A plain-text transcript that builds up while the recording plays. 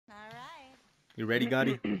You ready,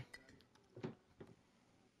 Gotti?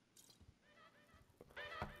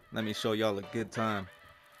 Let me show y'all a good time.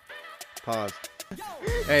 Pause.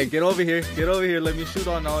 Hey, get over here. Get over here. Let me shoot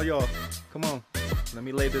on all y'all. Come on. Let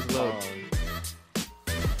me lay this low.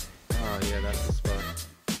 Oh, yeah, that's the spot.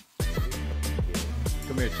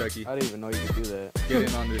 Come here, Chucky. I didn't even know you could do that. Get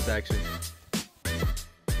in on this action.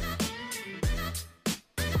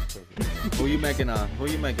 Who you making on? Who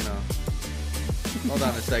you making on? Hold on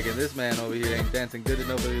a second. This man over here ain't dancing good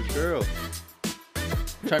enough with his girl.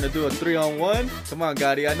 Trying to do a 3-on-1? Come on,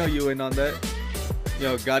 Gotti. I know you in on that.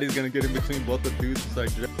 Yo, Gotti's gonna get in between both the dudes and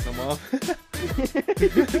start dressing them off.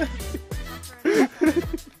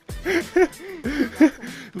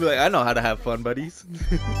 Be like, I know how to have fun, buddies.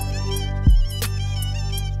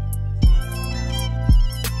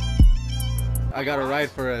 I got a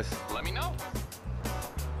ride for us. Let me know.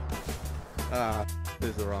 Ah,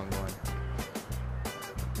 this is the wrong one.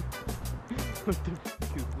 What the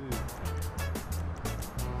fuck is this?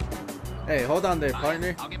 Hey, hold on there,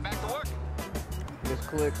 partner. I'll get back to work. Just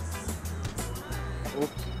click.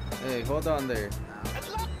 Oops. Hey, hold on there.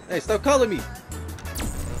 Hey, stop calling me.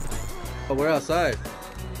 Oh, we're outside.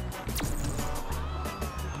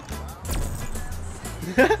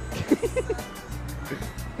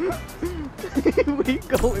 We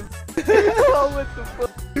going. Oh, what the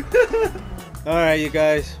fuck? Alright, you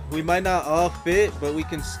guys. We might not all fit, but we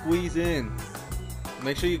can squeeze in.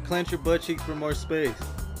 Make sure you clench your butt cheeks for more space.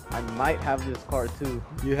 I might have this car too.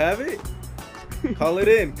 You have it? Call it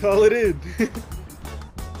in. Call it in.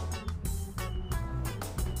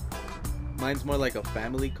 Mine's more like a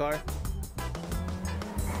family car.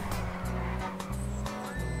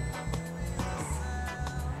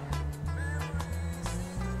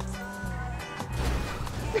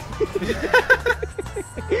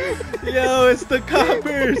 Yo, it's the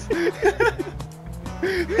coppers.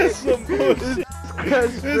 That's some bullshit.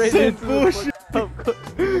 That's some bullshit.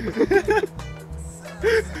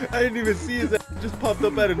 I didn't even see his ass. Just popped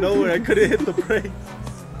up out of nowhere. I couldn't hit the brakes.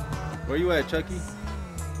 Where you at, Chucky?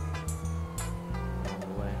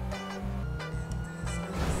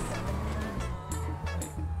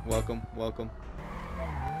 Welcome, welcome.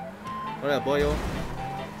 What up, boyo?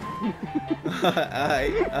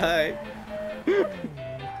 Alright.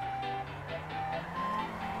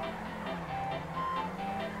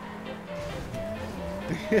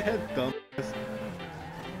 Dumb.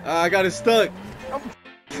 I got it stuck.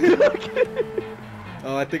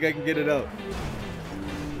 Oh, I think I can get it out.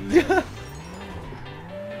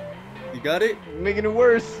 You got it? Making it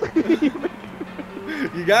worse.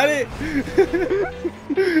 You got it?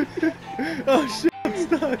 Oh shit, I'm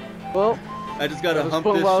stuck. Well, I just gotta hump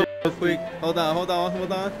this shit real quick. Hold on.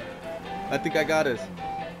 I think I got us.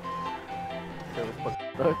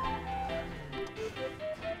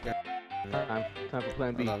 Time for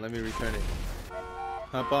plan B. Hold on, let me return it.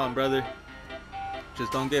 Hop on, brother.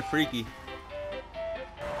 Just don't get freaky.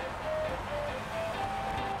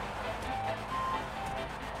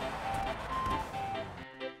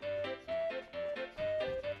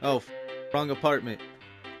 Oh, wrong apartment.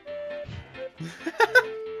 You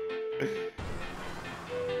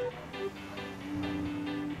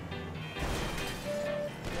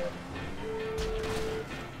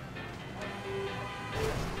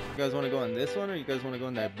guys want to go on this one, or you guys want to go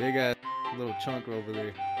on that big ass little chunk over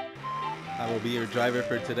there? I will be your driver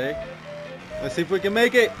for today. Let's see if we can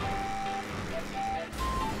make it.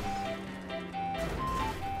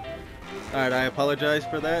 Alright, I apologize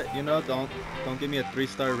for that. You know, don't give me a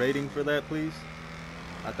 3-star rating for that, please.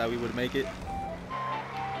 I thought we would make it.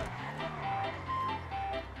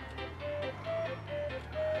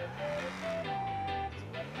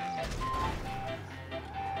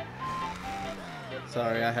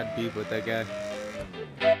 Sorry, I had beef with that guy.